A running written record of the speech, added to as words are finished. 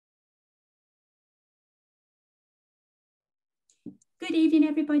Good evening,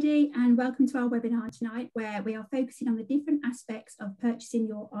 everybody, and welcome to our webinar tonight, where we are focusing on the different aspects of purchasing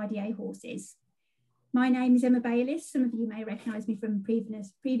your RDA horses. My name is Emma Bayliss. Some of you may recognise me from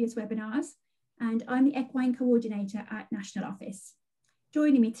previous webinars, and I'm the Equine Coordinator at National Office.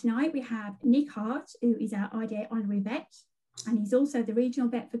 Joining me tonight, we have Nick Hart, who is our RDA Honorary Vet, and he's also the Regional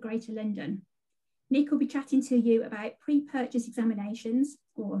Vet for Greater London. Nick will be chatting to you about pre-purchase examinations,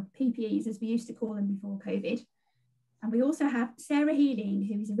 or PPEs as we used to call them before COVID. And we also have Sarah Healing,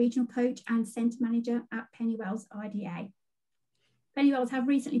 who is a regional coach and centre manager at Pennywells RDA. Pennywells have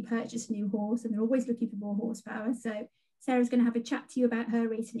recently purchased a new horse and they're always looking for more horsepower. So Sarah's going to have a chat to you about her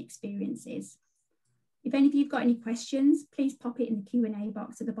recent experiences. If any of you've got any questions, please pop it in the Q&A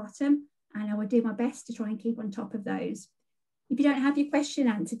box at the bottom and I will do my best to try and keep on top of those. If you don't have your question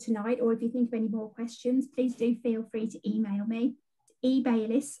answered tonight, or if you think of any more questions, please do feel free to email me to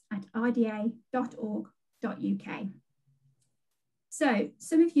ebayliss@rda.org.uk. So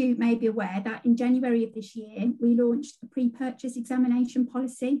some of you may be aware that in January of this year, we launched a pre-purchase examination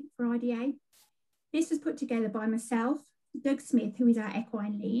policy for RDA. This was put together by myself, Doug Smith, who is our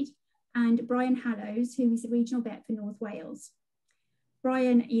equine lead, and Brian Hallows, who is the regional vet for North Wales.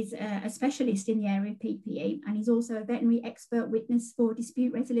 Brian is a specialist in the area of PPE, and he's also a veterinary expert witness for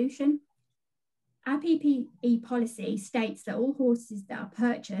dispute resolution. Our PPE policy states that all horses that are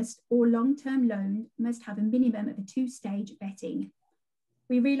purchased or long-term loaned must have a minimum of a two-stage vetting.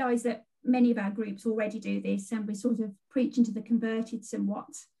 We realise that many of our groups already do this and we sort of preach into the converted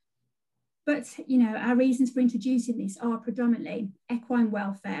somewhat. But, you know, our reasons for introducing this are predominantly equine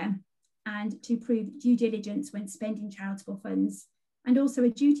welfare and to prove due diligence when spending charitable funds, and also a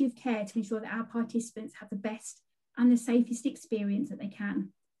duty of care to ensure that our participants have the best and the safest experience that they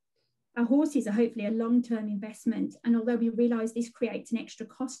can. Our horses are hopefully a long-term investment, and although we realise this creates an extra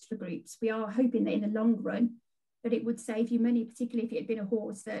cost for groups, we are hoping that in the long run that it would save you money, particularly if it had been a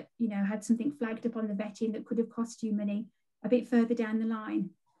horse that, you know, had something flagged up on the vetting that could have cost you money a bit further down the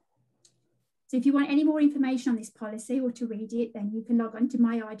line. So if you want any more information on this policy or to read it, then you can log on to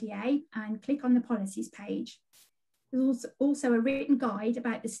My RDA and click on the policies page. There's also a written guide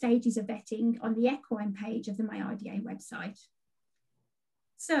about the stages of vetting on the equine page of the My RDA website.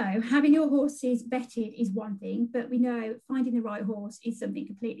 So having your horses vetted is one thing, but we know finding the right horse is something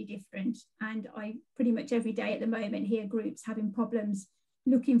completely different. And I pretty much every day at the moment hear groups having problems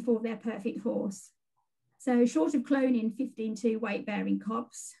looking for their perfect horse. So short of cloning 15 weight-bearing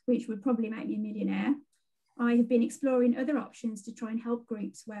cobs, which would probably make me a millionaire, I have been exploring other options to try and help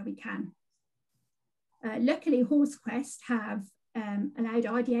groups where we can. Luckily, HorseQuest have allowed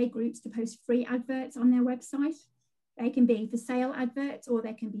RDA groups to post free adverts on their website. They can be for sale adverts or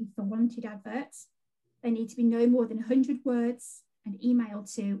they can be for wanted adverts. They need to be no more than 100 words and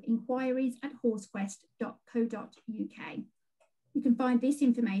emailed to inquiries@horsequest.co.uk. You can find this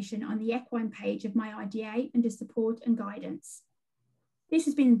information on the equine page of My RDA under support and guidance. This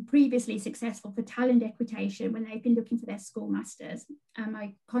has been previously successful for talent equitation when they've been looking for their schoolmasters. And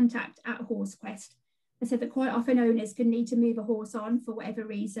my contact at HorseQuest has said that quite often owners can need to move a horse on for whatever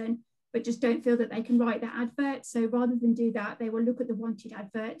reason, but just don't feel that they can write that advert. So rather than do that, they will look at the wanted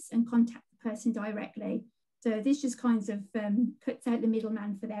adverts and contact the person directly. So this just kind of cuts out the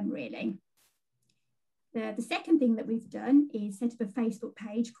middleman for them, really. The second thing that we've done is set up a Facebook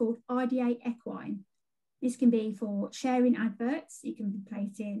page called RDA Equine. This can be for sharing adverts. You can be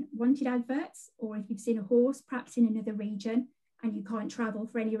placing wanted adverts, or if you've seen a horse, perhaps in another region, and you can't travel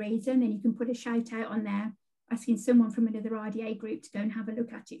for any reason, then you can put a shout out on there asking someone from another RDA group to go and have a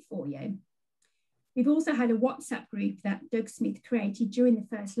look at it for you. We've also had a WhatsApp group that Doug Smith created during the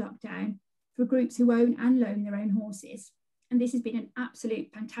first lockdown for groups who own and loan their own horses. And this has been an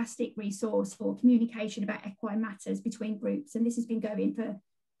absolute fantastic resource for communication about equine matters between groups. And this has been going for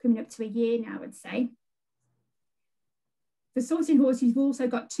coming up to a year now, I'd say. For Sourcing Horses, we've also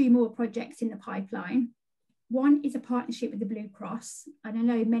got two more projects in the pipeline. One is a partnership with the Blue Cross. And I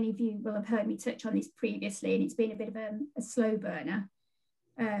know many of you will have heard me touch on this previously, and it's been a bit of a slow burner.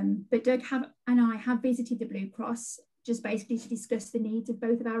 But Doug and I have visited the Blue Cross just basically to discuss the needs of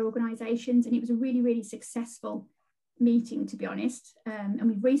both of our organisations. And it was a really, really successful meeting, to be honest. And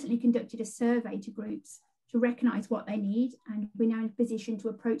we've recently conducted a survey to groups to recognise what they need. And we're now in a position to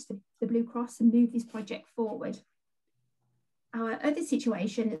approach the Blue Cross and move this project forward. Our other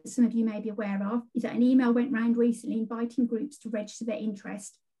situation that some of you may be aware of is that an email went round recently inviting groups to register their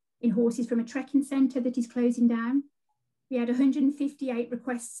interest in horses from a trekking centre that is closing down. We had 158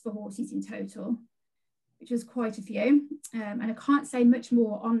 requests for horses in total, which was quite a few. And I can't say much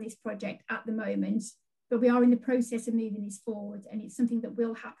more on this project at the moment, but we are in the process of moving this forward, and it's something that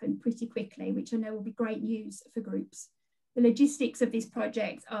will happen pretty quickly, which I know will be great news for groups. The logistics of this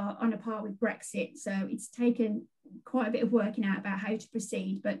project are on a par with Brexit, so it's taken quite a bit of working out about how to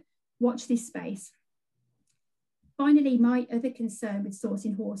proceed, but watch this space. Finally, my other concern with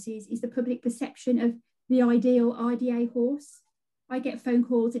sourcing horses is the public perception of the ideal RDA horse. I get phone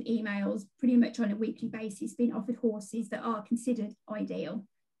calls and emails pretty much on a weekly basis being offered horses that are considered ideal.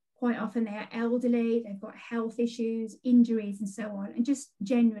 Quite often they are elderly, they've got health issues, injuries and so on, and just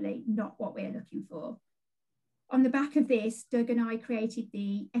generally not what we're looking for. On the back of this, Doug and I created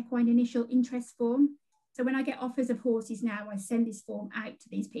the Equine Initial Interest Form. So when I get offers of horses now, I send this form out to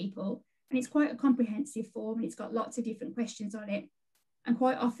these people, and it's quite a comprehensive form and it's got lots of different questions on it. And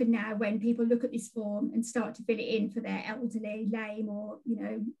quite often now when people look at this form and start to fill it in for their elderly, lame or,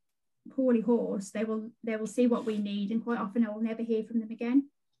 poorly horse, they will see what we need, and quite often I will never hear from them again.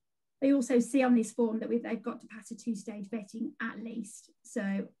 They also see on this form that they've got to pass a 2-stage vetting at least. So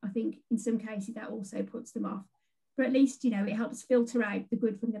I think in some cases that also puts them off. But at least, it helps filter out the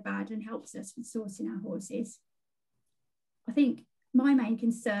good from the bad and helps us with sourcing our horses. I think my main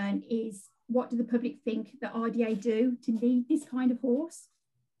concern is, what do the public think that RDA do to need this kind of horse?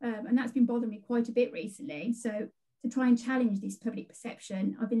 And that's been bothering me quite a bit recently. So to try and challenge this public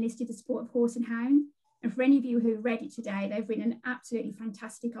perception, I've enlisted the support of Horse and Hound. And for any of you who read it today, they've written an absolutely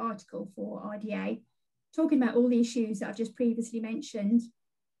fantastic article for RDA, talking about all the issues that I've just previously mentioned.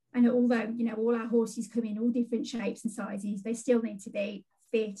 And although, all our horses come in all different shapes and sizes, they still need to be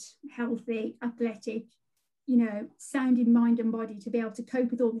fit, healthy, athletic, sound in mind and body to be able to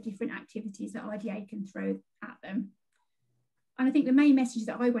cope with all the different activities that RDA can throw at them. And I think the main message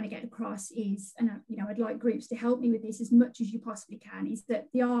that I want to get across is, and I'd like groups to help me with this as much as you possibly can, is that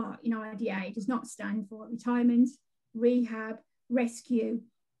the R in RDA does not stand for retirement, rehab, rescue.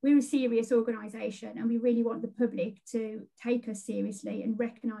 We're a serious organisation and we really want the public to take us seriously and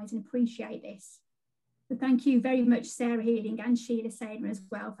recognise and appreciate this. So thank you very much, Sarah Healing and Sheila Sainer as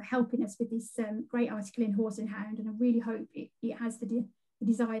well, for helping us with this great article in Horse and Hound, and I really hope it has the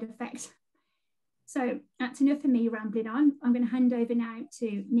desired effect. So that's enough for me rambling on. I'm going to hand over now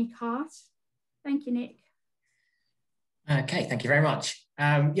to Nick Hart. Thank you, Nick. Okay, thank you very much.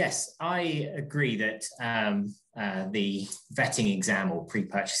 Yes, I agree that the vetting exam or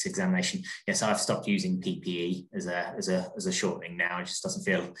pre-purchase examination, yes, I've stopped using PPE as a shortening now. It just doesn't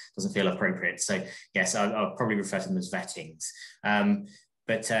feel appropriate. So yes, I'll probably refer to them as vettings.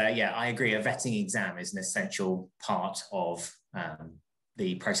 Yeah, I agree. A vetting exam is an essential part of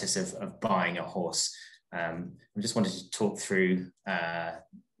the process of buying a horse. I just wanted to talk through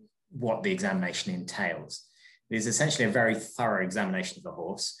what the examination entails. It is essentially a very thorough examination of the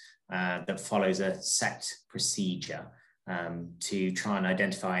horse that follows a set procedure to try and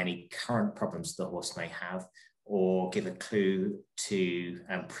identify any current problems the horse may have, or give a clue to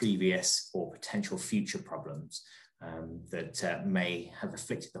previous or potential future problems that may have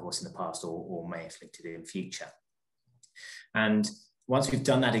afflicted the horse in the past or may afflict it in future. And once we've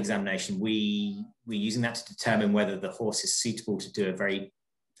done that examination, we're using that to determine whether the horse is suitable to do a very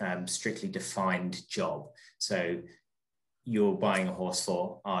strictly defined job. So you're buying a horse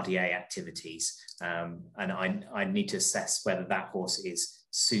for RDA activities, and I need to assess whether that horse is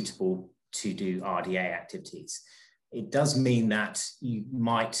suitable to do RDA activities. It does mean that you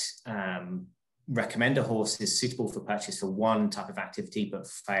might recommend a horse is suitable for purchase for one type of activity, but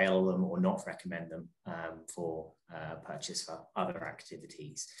fail them or not recommend them for purchase for other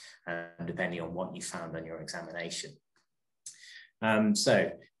activities, depending on what you found on your examination.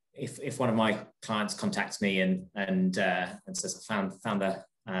 So if one of my clients contacts me and says, I found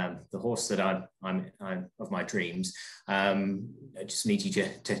the horse that I'm of my dreams, I just need you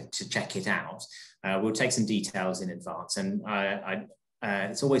to check it out, we'll take some details in advance, and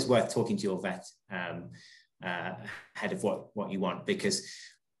it's always worth talking to your vet ahead of what you want, because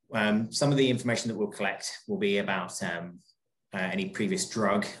some of the information that we'll collect will be about any previous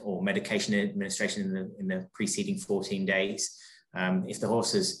drug or medication administration in the preceding 14 days. If the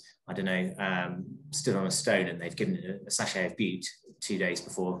horse has, I don't know, stood on a stone and they've given it a sachet of bute 2 days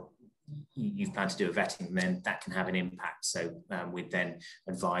before you've planned to do a vetting, then that can have an impact. So we'd then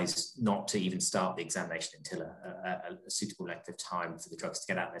advise not to even start the examination until a suitable length of time for the drugs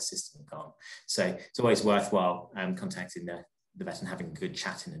to get out of their system and gone. So it's always worthwhile contacting the vet and having a good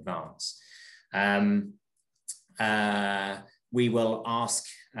chat in advance. We will ask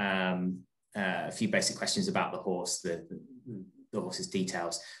a few basic questions about the horse, the horse's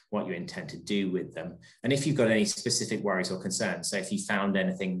details, what you intend to do with them, and if you've got any specific worries or concerns. So if you found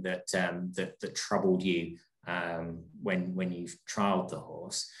anything that that troubled you when you've trialed the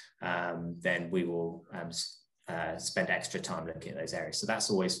horse, then we will spend extra time looking at those areas. So that's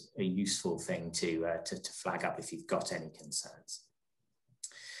always a useful thing to flag up if you've got any concerns.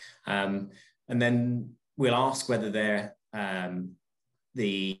 And then we'll ask whether the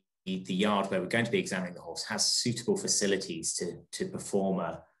yard where we're going to be examining the horse has suitable facilities to perform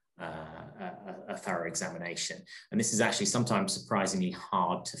a thorough examination. And this is actually sometimes surprisingly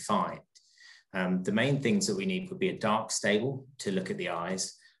hard to find. The main things that we need would be a dark stable to look at the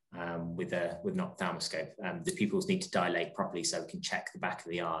eyes with an ophthalmoscope. The pupils need to dilate properly so we can check the back of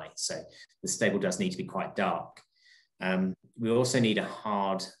the eye. So the stable does need to be quite dark. We also need a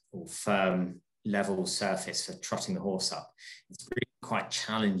hard or firm level surface for trotting the horse up. It's really quite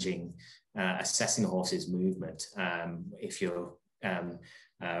challenging assessing a horse's movement if you're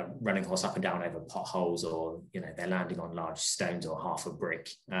running a horse up and down over potholes, or they're landing on large stones or half a brick.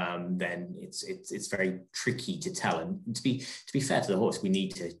 Then it's very tricky to tell. And to be fair to the horse, we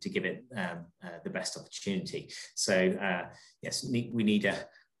need to give it the best opportunity. So yes, we need a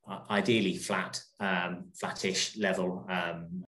ideally flattish level